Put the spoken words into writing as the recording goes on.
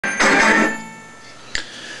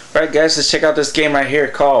Alright guys, let's check out this game right here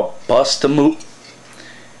called Bust a Move.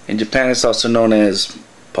 In Japan it's also known as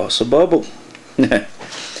Bust a Bubble. For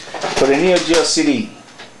the neogeo CD,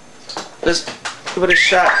 let's give it a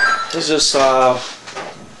shot. This is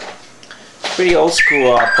pretty old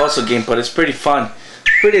school puzzle game, but it's pretty fun.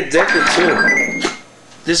 Pretty addictive too.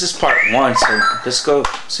 This is part 1, so let's go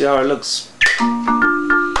see how it looks.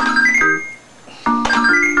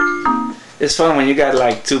 It's fun when you got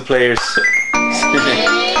like 2 players.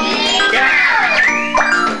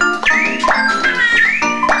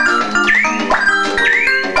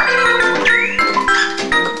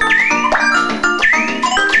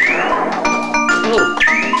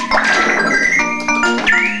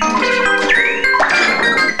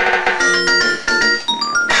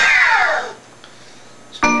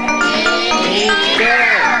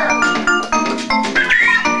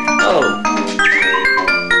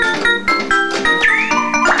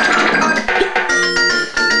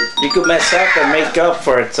 You could mess up and make up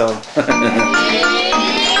for it, so.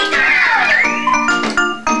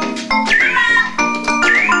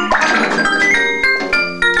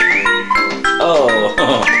 Oh.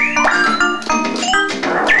 Oh.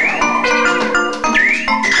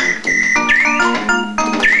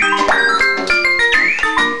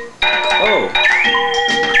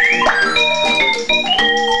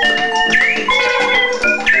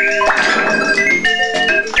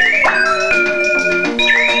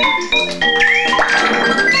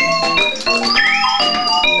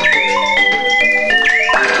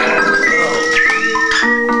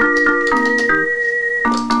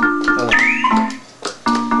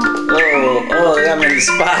 I'm in the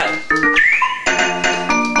spot.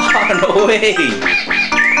 Oh, no way.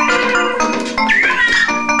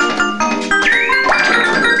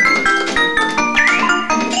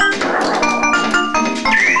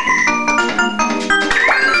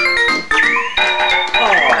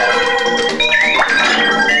 Oh.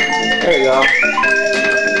 There you go.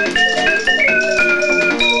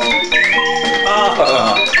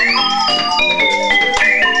 Oh.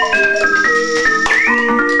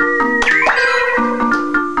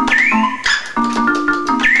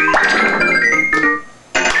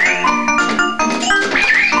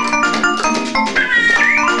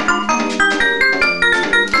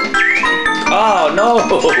 Oh no!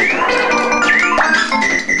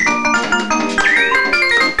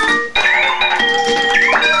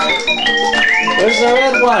 Where's the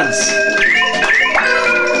red ones?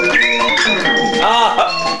 Oh!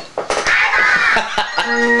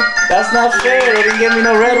 That's not fair, they didn't give me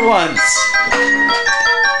no red ones.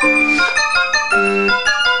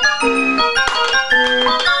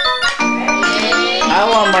 I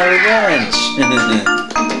want my revenge.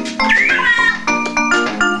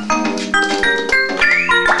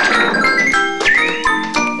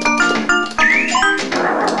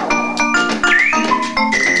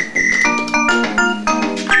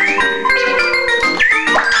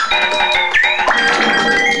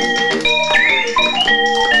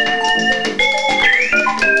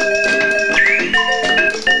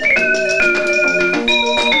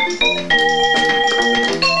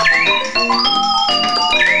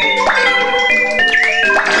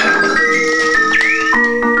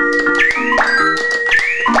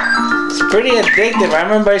 Pretty addictive. I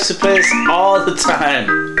remember I used to play this all the time.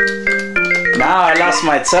 Now I lost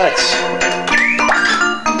my touch.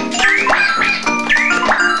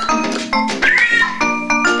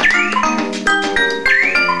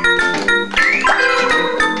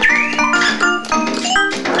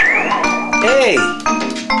 Hey!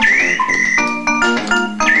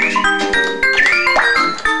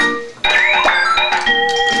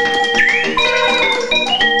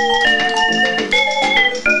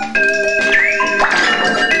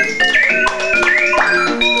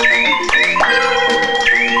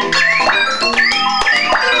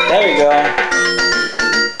 There we go.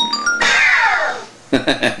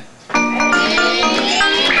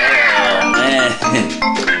 Oh man.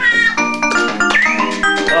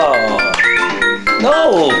 Oh no.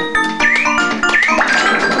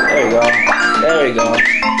 There we go. There we go.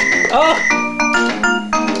 Oh.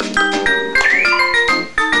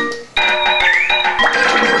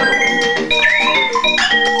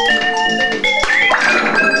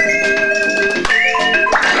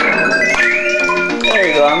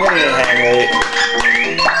 I'm getting the hang of it.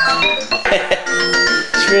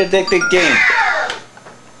 It's a pretty addictive game.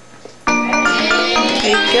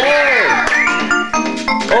 Hey, go!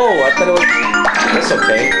 Oh, I thought it was. That's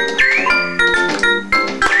okay.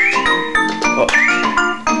 Oh.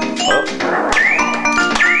 Oh.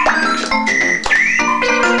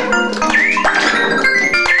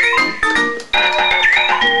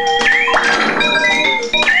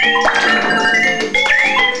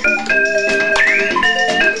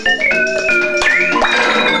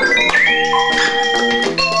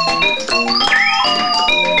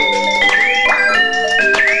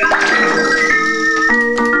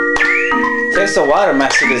 used to water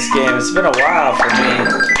master this game. It's been a while for me.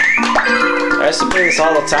 I used to play this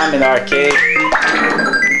all the time in the arcade.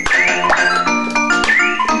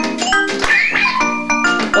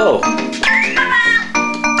 Oh.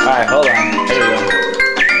 Alright, hold on. Here we go.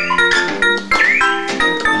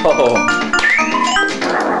 Oh.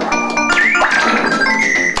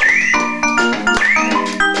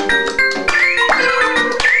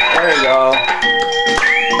 There we go.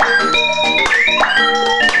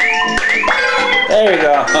 There we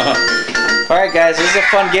go. Alright guys, this is a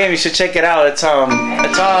fun game. You should check it out. It's on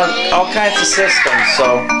all kinds of systems,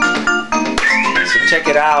 so check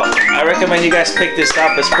it out. I recommend you guys pick this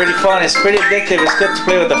up. It's pretty fun. It's pretty addictive. It's good to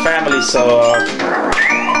play with the family. So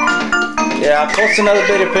yeah, I'll post another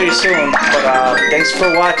video pretty soon. But thanks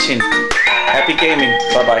for watching. Happy gaming.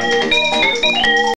 Bye bye.